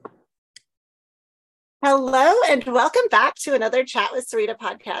Hello and welcome back to another Chat with Sarita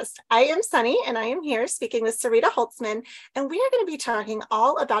podcast. I am Sunny and I am here speaking with Sarita Holtzman, and we are going to be talking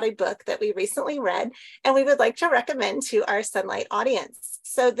all about a book that we recently read and we would like to recommend to our Sunlight audience.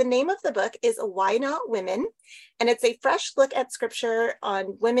 So the name of the book is Why Not Women? And it's a fresh look at scripture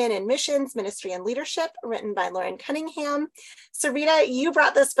on women in missions, ministry, and leadership, written by Lauren Cunningham. Sarita, you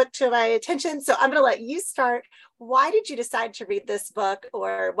brought this book to my attention, so I'm going to let you start. Why did you decide to read this book,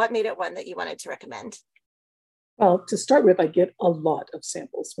 or what made it one that you wanted to recommend? Well, to start with, I get a lot of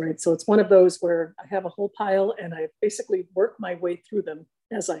samples, right? So it's one of those where I have a whole pile and I basically work my way through them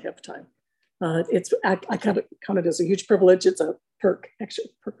as I have time. I kind of count it as a huge privilege. It's a perk, actually,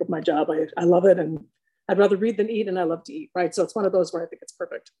 perk of my job. I love it, and I'd rather read than eat, and I love to eat, right? So it's one of those where I think it's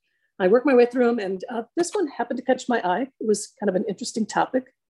perfect. I work my way through them, and this one happened to catch my eye. It was kind of an interesting topic,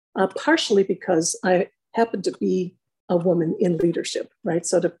 partially because I happen to be a woman in leadership, right?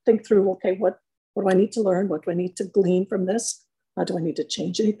 So to think through, okay, what do I need to learn? What do I need to glean from this? Do I need to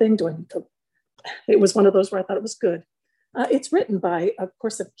change anything? It was one of those where I thought it was good. It's written by, of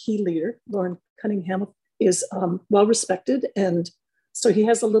course, a key leader. Lauren Cunningham is well-respected. And so he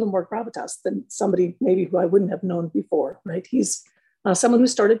has a little more gravitas than somebody maybe who I wouldn't have known before, right? He's someone who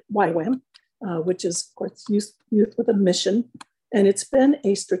started YWAM, which is, of course, Youth with a Mission. And it's been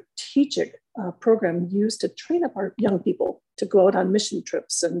a strategic program used to train up our young people to go out on mission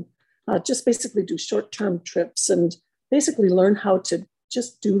trips and just basically do short-term trips and basically learn how to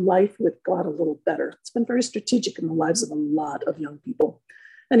just do life with God a little better. It's been very strategic in the lives of a lot of young people.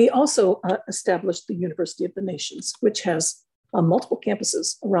 And he also established the University of the Nations, which has multiple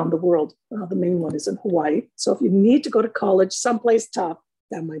campuses around the world. The main one is in Hawaii. So if you need to go to college someplace top,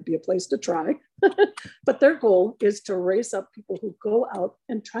 that might be a place to try. But their goal is to raise up people who go out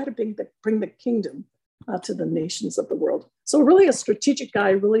and try to bring the kingdom to the nations of the world. So really a strategic guy,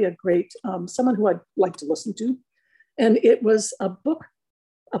 really a great, someone who I'd like to listen to. And it was a book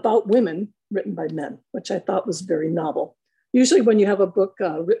about women written by men, which I thought was very novel. Usually when you have a book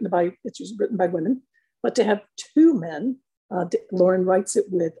it's usually written by women, but to have two men, Lauren writes it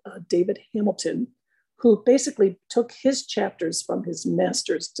with David Hamilton, who basically took his chapters from his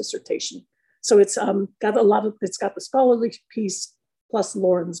master's dissertation. So it's got the scholarly piece, plus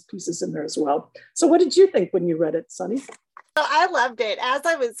Lauren's pieces in there as well. So what did you think when you read it, Sunny? So I loved it. As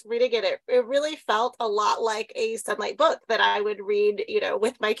I was reading it, it really felt a lot like a Sunlight book that I would read,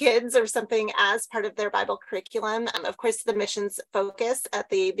 with my kids or something as part of their Bible curriculum. Of course, the missions focus at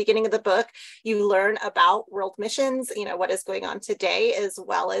the beginning of the book, you learn about world missions, what is going on today, as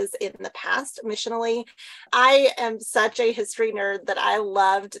well as in the past missionally. I am such a history nerd that I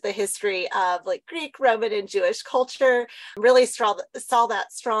loved the history of Greek, Roman, and Jewish culture, really saw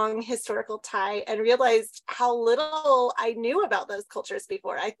that strong historical tie and realized how little I knew about those cultures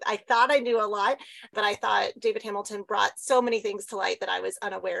before. I thought I knew a lot, but I thought David Hamilton brought so many things to light that I was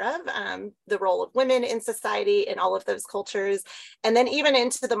unaware of, the role of women in society in all of those cultures, and then even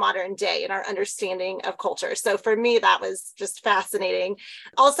into the modern day in our understanding of culture. So for me, that was just fascinating.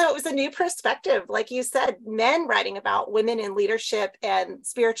 Also, it was a new perspective. Like you said, men writing about women in leadership and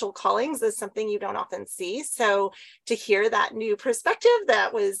spiritual callings is something you don't often see. So to hear that new perspective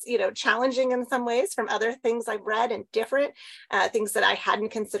that was, challenging in some ways from other things I've read and different things that I hadn't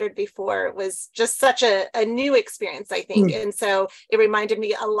considered before was just such a new experience, I think. And so it reminded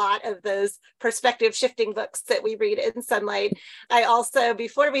me a lot of those perspective shifting books that we read in Sunlight. I also,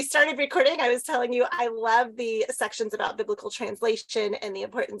 before we started recording, I was telling you, I love the sections about biblical translation and the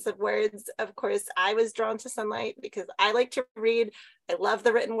importance of words. Of course, I was drawn to Sunlight because I like to read. I love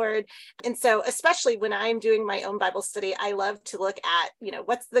the written word. And so especially when I'm doing my own Bible study, I love to look at,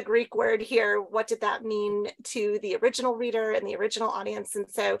 what's the Greek word here? What did that mean to the original reader and the original audience?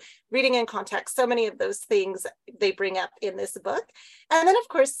 And so reading in context, so many of those things they bring up in this book. And then, of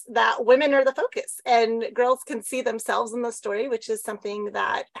course, that women are the focus and girls can see themselves in the story, which is something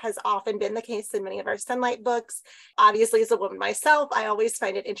that has often been the case in many of our Sunlight books. Obviously, as a woman myself, I always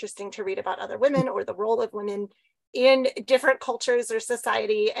find it interesting to read about other women or the role of women in different cultures or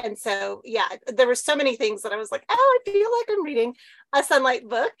society. And so, yeah, there were so many things that I was like, oh, I feel like I'm reading a Sunlight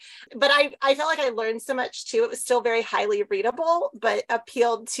book. But I felt like I learned so much too. It was still very highly readable, but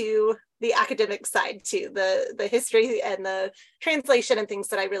appealed to the academic side too, the history and the translation and things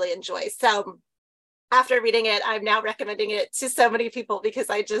that I really enjoy. So after reading it, I'm now recommending it to so many people because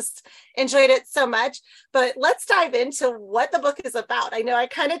I just enjoyed it so much. But let's dive into what the book is about. I know I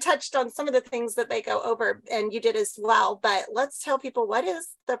kind of touched on some of the things that they go over, and you did as well, but let's tell people, what is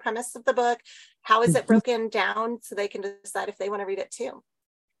the premise of the book? How is it broken down so they can decide if they want to read it too?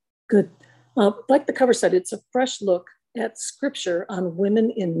 Good. Like the cover said, it's a fresh look at scripture on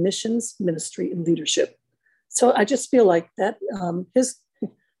women in missions, ministry, and leadership. So I just feel like that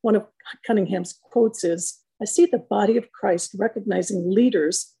one of Cunningham's quotes is, I see the body of Christ recognizing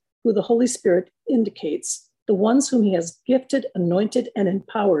leaders who the Holy Spirit indicates, the ones whom he has gifted, anointed, and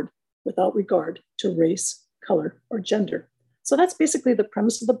empowered without regard to race, color, or gender. So that's basically the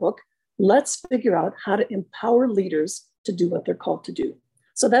premise of the book. Let's figure out how to empower leaders to do what they're called to do.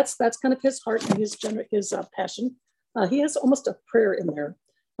 So that's kind of his heart and his passion. He has almost a prayer in there.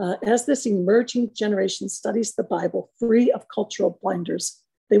 As this emerging generation studies the Bible free of cultural blinders,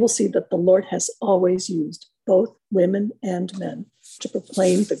 they will see that the Lord has always used both women and men to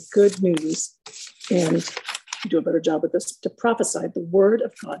proclaim the good news and do a better job with this, to prophesy the word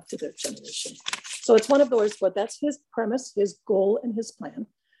of God to their generation. So it's one of those, but that's his premise, his goal, and his plan.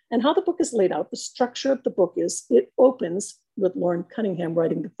 And how the book is laid out, the structure of the book is, it opens with Loren Cunningham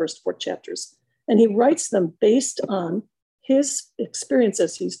writing the first 4 chapters. And he writes them based on his experience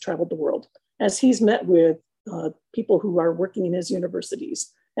as he's traveled the world, as he's met with people who are working in his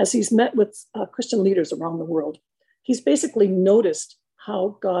universities, as he's met with Christian leaders around the world. He's basically noticed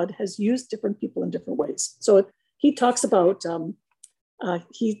how God has used different people in different ways. So he talks about,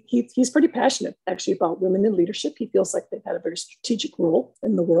 he's pretty passionate actually about women in leadership. He feels like they've had a very strategic role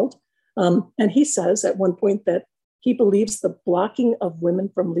in the world. And he says at one point that he believes the blocking of women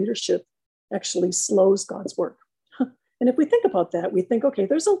from leadership actually slows God's work. And if we think about that, we think, okay,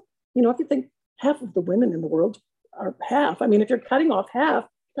 there's if you think half of the women in the world are half, I mean, if you're cutting off half,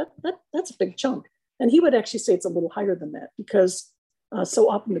 that's a big chunk. And he would actually say it's a little higher than that, because so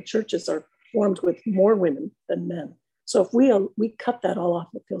often the churches are formed with more women than men. So if we cut that all off,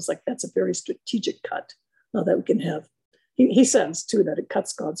 it feels like that's a very strategic cut that we can have. He says, too, that it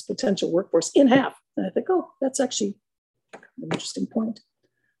cuts God's potential workforce in half. And I think, oh, that's actually an interesting point.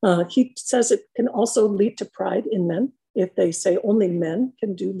 He says it can also lead to pride in men if they say only men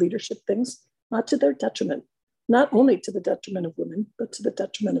can do leadership things, not to their detriment, not only to the detriment of women, but to the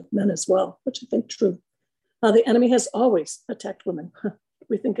detriment of men as well, which I think true. The enemy has always attacked women.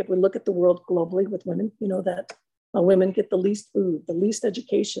 We think if we look at the world globally with women, that women get the least food, the least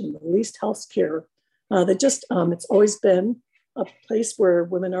education, the least health care. It's always been a place where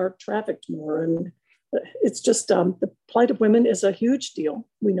women are trafficked more. And it's just the plight of women is a huge deal.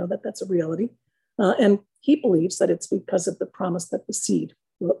 We know that that's a reality. And he believes that it's because of the promise that the seed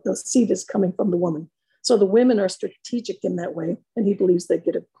is coming from the woman. So the women are strategic in that way. And he believes they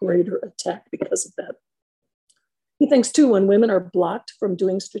get a greater attack because of that. He thinks, too, when women are blocked from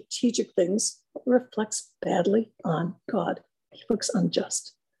doing strategic things, it reflects badly on God. He looks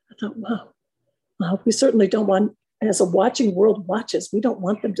unjust. I thought, wow, we certainly don't want, as a watching world watches, we don't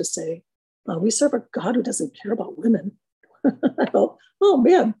want them to say, we serve a God who doesn't care about women. I thought, oh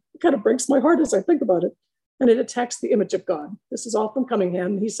man, it kind of breaks my heart as I think about it. And it attacks the image of God. This is all from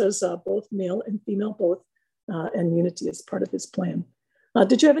Cunningham. He says both male and female, both, and unity is part of his plan.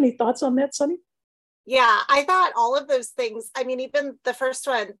 Did you have any thoughts on that, Sunny? Yeah, I thought all of those things, I mean, even the first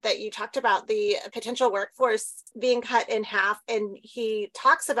one that you talked about, the potential workforce being cut in half, and he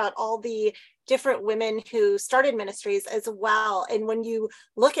talks about all the different women who started ministries as well. And when you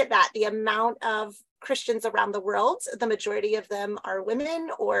look at that, the amount of Christians around the world, the majority of them are women,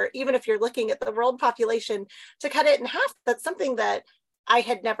 or even if you're looking at the world population, to cut it in half, that's something that I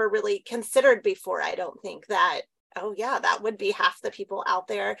had never really considered before. I don't think that, oh yeah, that would be half the people out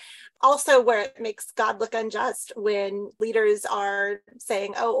there. Also, where it makes God look unjust when leaders are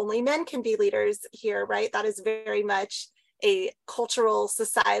saying, oh, only men can be leaders here, right? That is very much a cultural,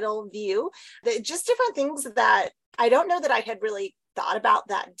 societal view. Just different things that I don't know that I had really thought about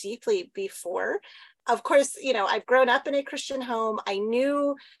that deeply before. Of course, I've grown up in a Christian home. I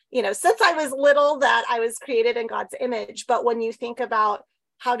knew, since I was little that I was created in God's image. But when you think about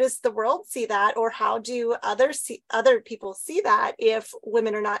how does the world see that, or how do other people see that if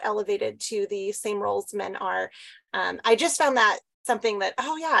women are not elevated to the same roles men are? I just found that something that,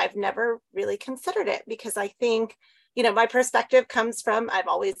 oh yeah, I've never really considered it, because I think, my perspective comes from, I've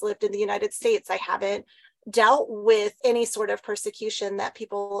always lived in the United States. I haven't dealt with any sort of persecution that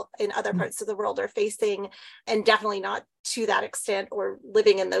people in other parts of the world are facing, and definitely not to that extent or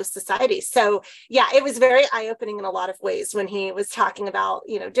living in those societies. So yeah, it was very eye-opening in a lot of ways when he was talking about,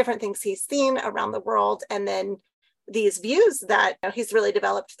 different things he's seen around the world, and then these views that he's really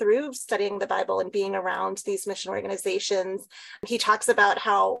developed through studying the Bible and being around these mission organizations. He talks about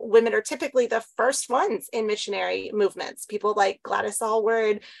how women are typically the first ones in missionary movements. People like Gladys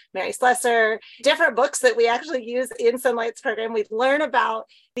Allward, Mary Slessor, different books that we actually use in Sunlight's program. We learn about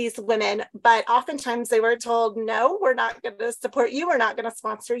these women, but oftentimes they were told, no, we're not going to support you. We're not going to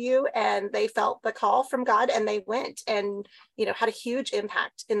sponsor you. And they felt the call from God and they went and, had a huge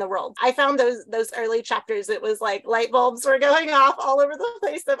impact in the world. I found those early chapters, it was like light bulbs were going off all over the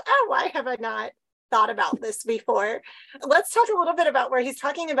place of, oh, why have I not thought about this before? Let's talk a little bit about where he's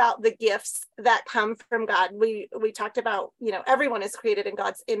talking about the gifts that come from God. We talked about, everyone is created in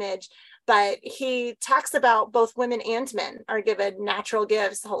God's image, but he talks about both women and men are given natural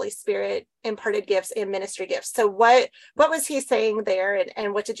gifts, Holy Spirit imparted gifts, and ministry gifts. So what was he saying there,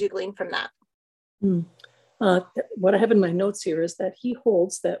 and what did you glean from that? What I have in my notes here is that he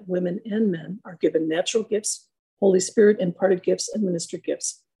holds that women and men are given natural gifts, Holy Spirit imparted gifts, and ministry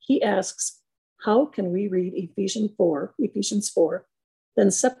gifts. He asks, how can we read Ephesians 4, then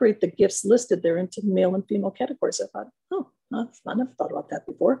separate the gifts listed there into male and female categories? I thought, I never thought about that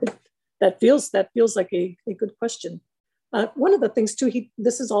before. That feels like a good question. One of the things too,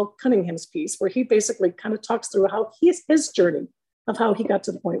 this is all Cunningham's piece, where he basically kind of talks through how his journey of how he got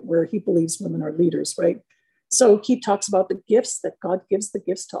to the point where he believes women are leaders, right? So he talks about the gifts, that God gives the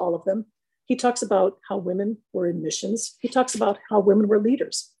gifts to all of them. He talks about how women were in missions. He talks about how women were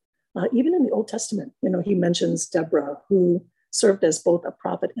leaders. Even in the Old Testament, he mentions Deborah, who served as both a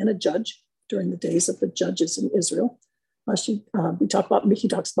prophet and a judge during the days of the judges in Israel. He talks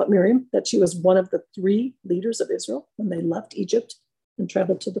about Miriam, that she was one of the 3 leaders of Israel when they left Egypt and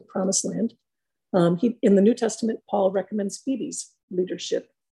traveled to the Promised Land. In the New Testament, Paul recommends Phoebe's leadership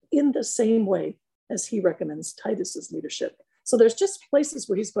in the same way as he recommends Titus's leadership. So there's just places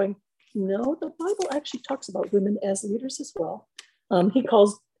where he's going, no, the Bible actually talks about women as leaders as well. He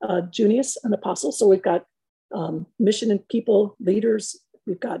calls Junius an apostle. So we've got mission and people leaders.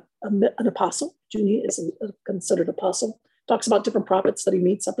 We've got an apostle. Junius is considered apostle. Talks about different prophets that he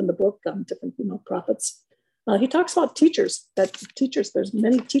meets up in the book, different female prophets. He talks about teachers, there's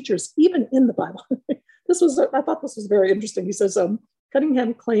many teachers, even in the Bible. I thought this was very interesting. He says,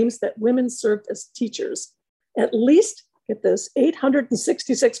 Cunningham claims that women served as teachers. At least, get this,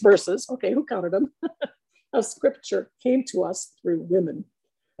 866 verses, okay, who counted them, of scripture came to us through women.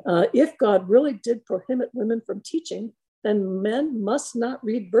 If God really did prohibit women from teaching, then men must not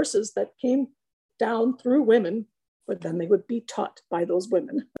read verses that came down through women, but then they would be taught by those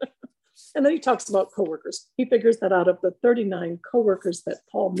women. And then he talks about coworkers. He figures that out of the 39 coworkers that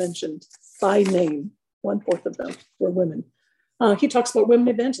Paul mentioned by name, 1/4 of them were women. He talks about women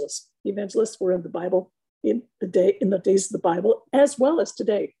evangelists. Evangelists were in the Bible in the days of the Bible, as well as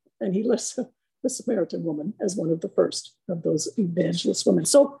today. And he lists the Samaritan woman as one of the first of those evangelist women.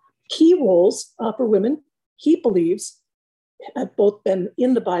 So key roles for women, he believes, have both been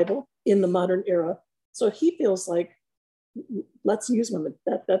in the Bible in the modern era. So he feels like, let's use women.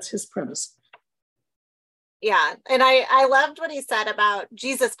 That's his premise. Yeah. And I loved what he said about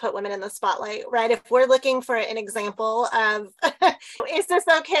Jesus put women in the spotlight, right? If we're looking for an example of, is this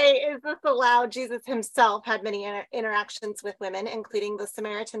okay? Is this allowed? Jesus himself had many interactions with women, including the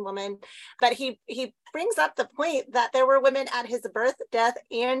Samaritan woman. But he brings up the point that there were women at his birth, death,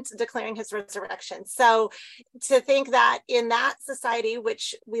 and declaring his resurrection. So to think that in that society,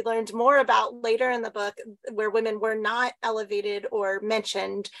 which we learned more about later in the book, where women were not elevated or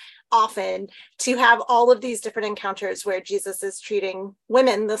mentioned often, to have all of these different encounters where Jesus is treating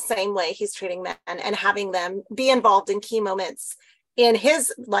women the same way he's treating men and having them be involved in key moments in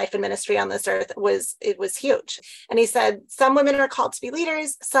his life and ministry on this earth was huge. And he said, some women are called to be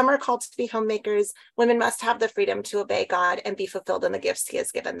leaders, some are called to be homemakers. Women must have the freedom to obey God and be fulfilled in the gifts he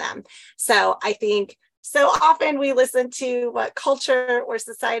has given them. So I think so often we listen to what culture or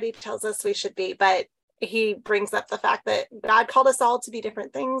society tells us we should be, but he brings up the fact that God called us all to be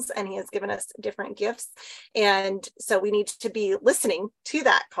different things and he has given us different gifts. And so we need to be listening to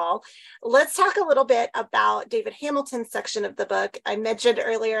that call. Let's talk a little bit about David Hamilton's section of the book. I mentioned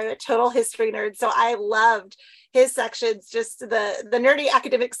earlier, I'm a total history nerd, so I loved his sections. Just the nerdy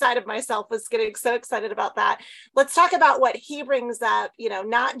academic side of myself was getting so excited about that. Let's talk about what he brings up,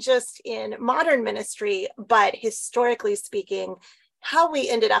 not just in modern ministry, but historically speaking, how we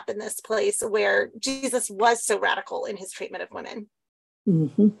ended up in this place where Jesus was so radical in his treatment of women.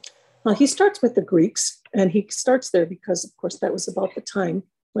 Mm-hmm. Well, he starts with the Greeks, and he starts there because, of course, that was about the time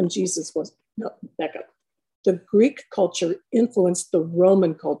when Jesus was, back up. The Greek culture influenced the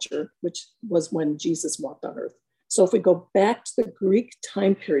Roman culture, which was when Jesus walked on earth. So if we go back to the Greek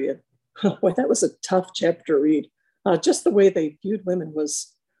time period, boy, that was a tough chapter to read. just the way they viewed women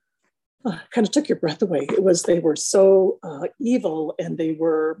was kind of took your breath away. They were so evil, and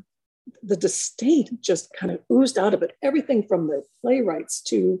the disdain just kind of oozed out of it. Everything from the playwrights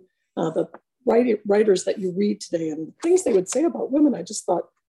to the writers that you read today, and things they would say about women, I just thought,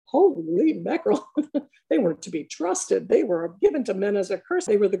 holy mackerel, they weren't to be trusted. They were given to men as a curse.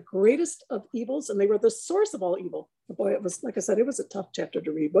 They were the greatest of evils, and they were the source of all evil. Boy, it was, like I said, it was a tough chapter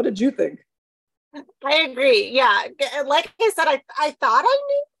to read. What did you think? I agree. Yeah. Like I said, I thought I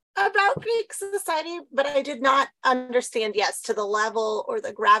knew about Greek society, but I did not understand, yes, to the level or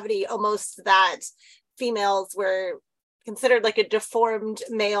the gravity almost that females were considered like a deformed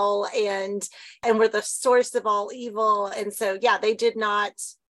male and were the source of all evil. And so, yeah, they did not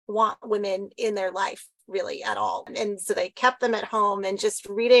want women in their life really at all. And so they kept them at home. And just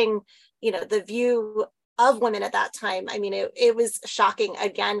reading, the view of women at that time, I mean, it was shocking,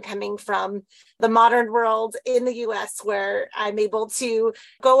 again, coming from the modern world in the US, where I'm able to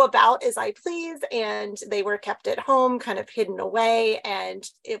go about as I please, and they were kept at home, kind of hidden away. And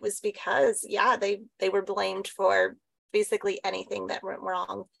it was because, yeah, they were blamed for basically anything that went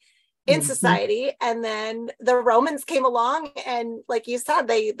wrong in society. And then the Romans came along, and like you said,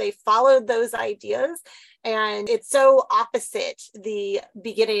 they followed those ideas. And it's so opposite the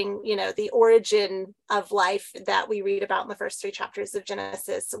beginning, the origin of life that we read about in the first 3 chapters of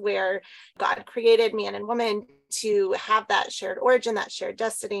Genesis, where God created man and woman to have that shared origin, that shared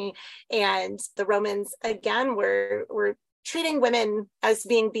destiny. And the Romans, again, were treating women as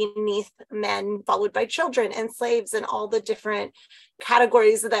being beneath men, followed by children and slaves, and all the different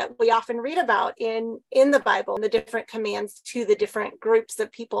categories that we often read about in the Bible, and the different commands to the different groups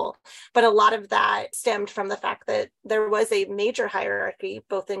of people. But a lot of that stemmed from the fact that there was a major hierarchy,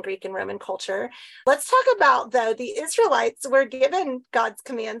 both in Greek and Roman culture. Let's talk about, though, the Israelites were given God's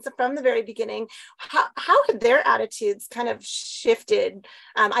commands from the very beginning. How had their attitudes kind of shifted?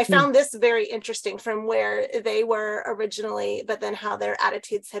 I found this very interesting, from where they were originally, but then how their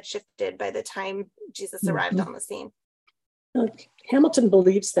attitudes had shifted by the time Jesus arrived on the scene. Hamilton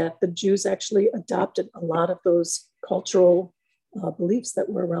believes that the Jews actually adopted a lot of those cultural beliefs that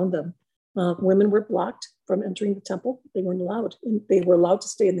were around them. Women were blocked from entering the temple. They weren't allowed. And they were allowed to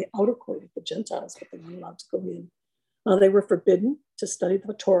stay in the outer court of the Gentiles, but they weren't allowed to go in. They were forbidden to study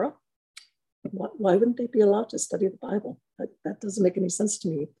the Torah. Why wouldn't they be allowed to study the Bible? That doesn't make any sense to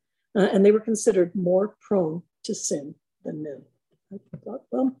me. And they were considered more prone to sin than men. I thought,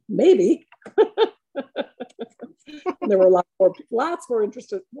 well, maybe. There were lots more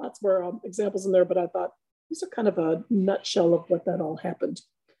examples in there, but I thought these are kind of a nutshell of what that all happened.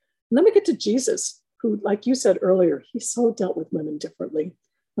 And then we get to Jesus, who, like you said earlier, he so dealt with women differently.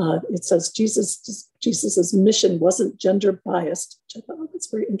 It says Jesus's mission wasn't gender biased, which I thought, that's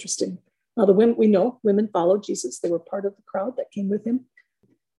very interesting. The women, we know women followed Jesus. They were part of the crowd that came with him.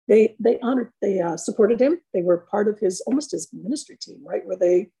 They supported him. They were part of almost his ministry team, right? Where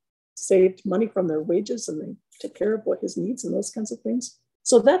they saved money from their wages, and they took care of his needs and those kinds of things.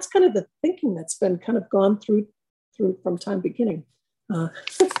 So that's kind of the thinking that's been kind of gone through from time beginning.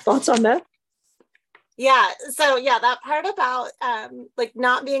 Thoughts on that? Yeah. So yeah, that part about like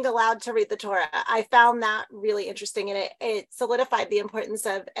not being allowed to read the Torah, I found that really interesting, and it solidified the importance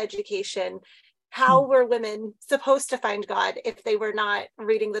of education. How were women supposed to find God if they were not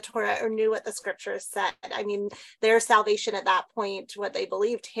reading the Torah or knew what the scriptures said? I mean, their salvation at that point, what they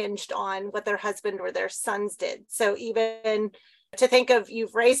believed, hinged on what their husband or their sons did. So even to think of,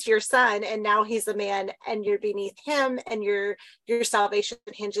 you've raised your son and now he's a man and you're beneath him, and your salvation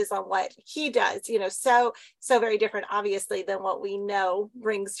hinges on what he does, so very different, obviously, than what we know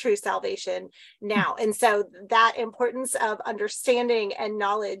brings true salvation now. And so that importance of understanding and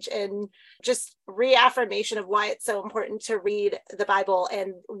knowledge, and just reaffirmation of why it's so important to read the Bible,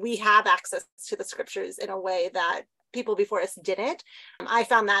 and we have access to the scriptures in a way that people before us didn't. I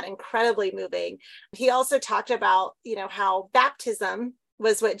found that incredibly moving. He also talked about, how baptism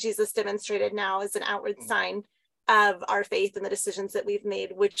was what Jesus demonstrated now as an outward sign of our faith and the decisions that we've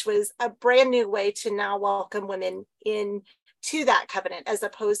made, which was a brand new way to now welcome women into that covenant, as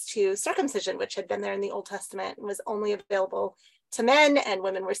opposed to circumcision, which had been there in the Old Testament and was only available to men, and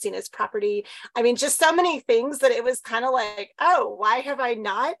women were seen as property. I mean, just so many things that it was kind of like, oh, why have I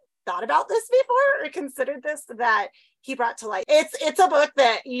not thought about this before or considered this? That he brought to life. It's a book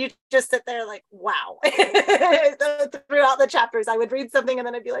that you just sit there like, wow. Throughout the chapters, I would read something and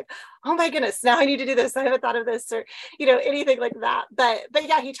then I'd be like, oh my goodness, now I need to do this. I haven't thought of this, or, anything like that. But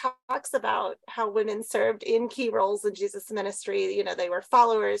yeah, he talks about how women served in key roles in Jesus' ministry. They were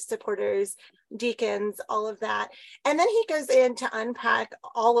followers, supporters, deacons, all of that. And then he goes in to unpack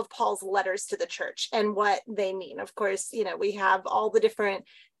all of Paul's letters to the church and what they mean. Of course, we have all the different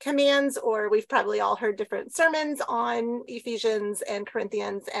commands, or we've probably all heard different sermons on Ephesians and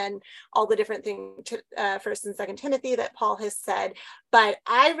Corinthians and all the different things, First and Second Timothy, that Paul has said. But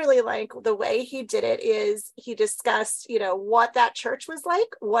I really like the way he did it. Is he discussed, what that church was like,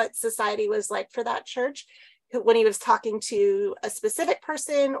 what society was like for that church, when he was talking to a specific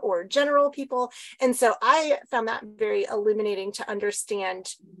person or general people. And so I found that very illuminating to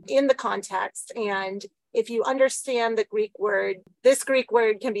understand in the context. And if you understand the Greek word, this Greek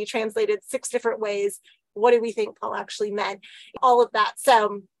word can be translated 6 different ways. What do we think Paul actually meant? All of that.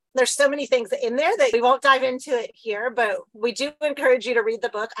 So there's so many things in there that we won't dive into it here, but we do encourage you to read the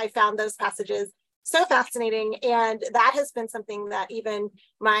book. I found those passages so fascinating. And that has been something that even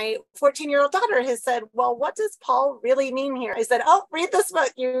my 14-year-old daughter has said, well, what does Paul really mean here? I said, oh, read this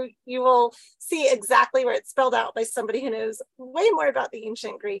book. You will see exactly where it's spelled out by somebody who knows way more about the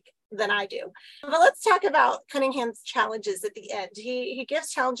ancient Greek than I do. But let's talk about Cunningham's challenges at the end. He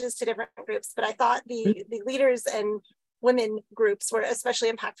gives challenges to different groups, but I thought the leaders and women groups were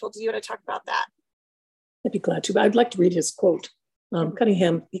especially impactful. Do you want to talk about that? I'd be glad to. I'd like to read his quote.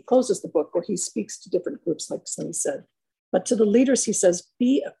 Cunningham, he closes the book where he speaks to different groups, like Sunny said. But to the leaders, he says,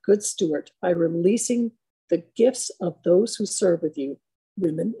 be a good steward by releasing the gifts of those who serve with you,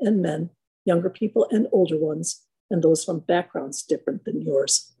 women and men, younger people and older ones, and those from backgrounds different than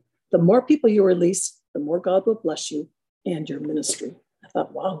yours. The more people you release, the more God will bless you and your ministry. I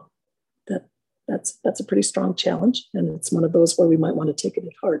thought, wow, that's a pretty strong challenge. And it's one of those where we might want to take it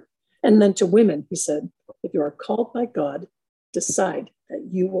at heart. And then to women, he said, if you are called by God, decide that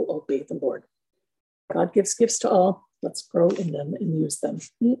you will obey the Lord. God gives gifts to all. Let's grow in them and use them.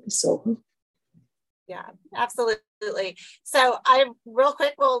 So, yeah, absolutely. So I real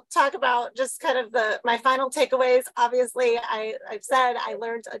quick, we'll talk about just kind of my final takeaways. Obviously, I've said I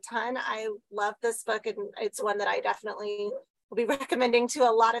learned a ton. I love this book, and it's one that I definitely will be recommending to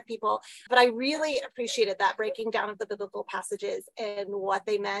a lot of people. But I really appreciated that breaking down of the biblical passages and what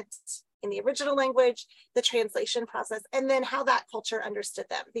they meant in the original language, the translation process, and then how that culture understood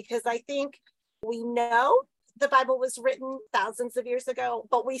them. Because I think we know the Bible was written thousands of years ago,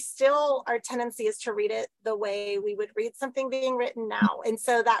 but our tendency is to read it the way we would read something being written now. And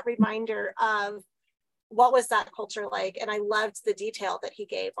so that reminder of what was that culture like? And I loved the detail that he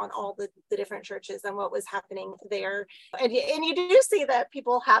gave on all the different churches and what was happening there. And you do see that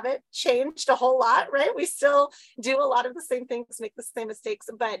people haven't changed a whole lot, right? We still do a lot of the same things, make the same mistakes,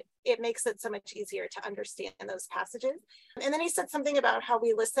 but it makes it so much easier to understand those passages. And then he said something about how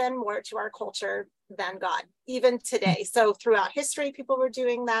we listen more to our culture than God, even today. So throughout history, people were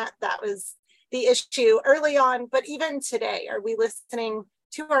doing that. That was the issue early on, but even today, are we listening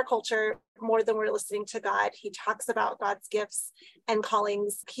to our culture more than we're listening to God? He talks about God's gifts and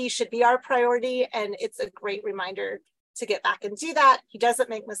callings. He should be our priority. And it's a great reminder to get back and do that. He doesn't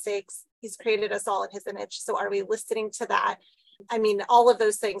make mistakes. He's created us all in his image. So are we listening to that? I mean, all of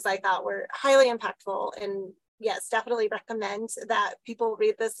those things I thought were highly impactful. And yes, definitely recommend that people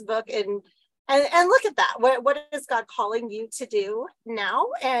read this book and look at that. What is God calling you to do now?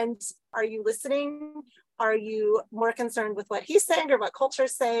 And are you listening? Are you more concerned with what he's saying or what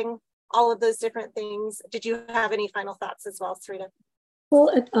culture's saying? All of those different things. Did you have any final thoughts as well, Sarita?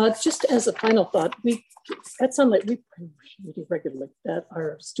 Well, just as a final thought, we at Sunlight, we pray really regularly that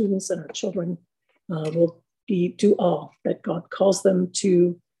our students and our children will do all that God calls them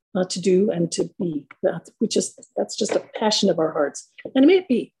to do and to be. That's just a passion of our hearts. And it may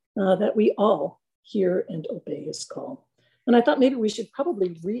be that we all hear and obey his call. And I thought maybe we should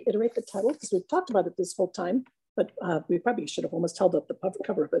probably reiterate the title because we've talked about it this whole time, but we probably should have almost held up the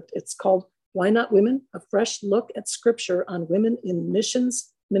cover of it. It's called Why Not Women? A Fresh Look at Scripture on Women in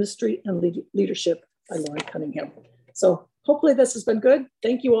Missions, Ministry, and Leadership by Lauren Cunningham. So hopefully this has been good.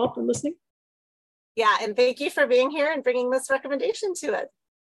 Thank you all for listening. Yeah, and thank you for being here and bringing this recommendation to us.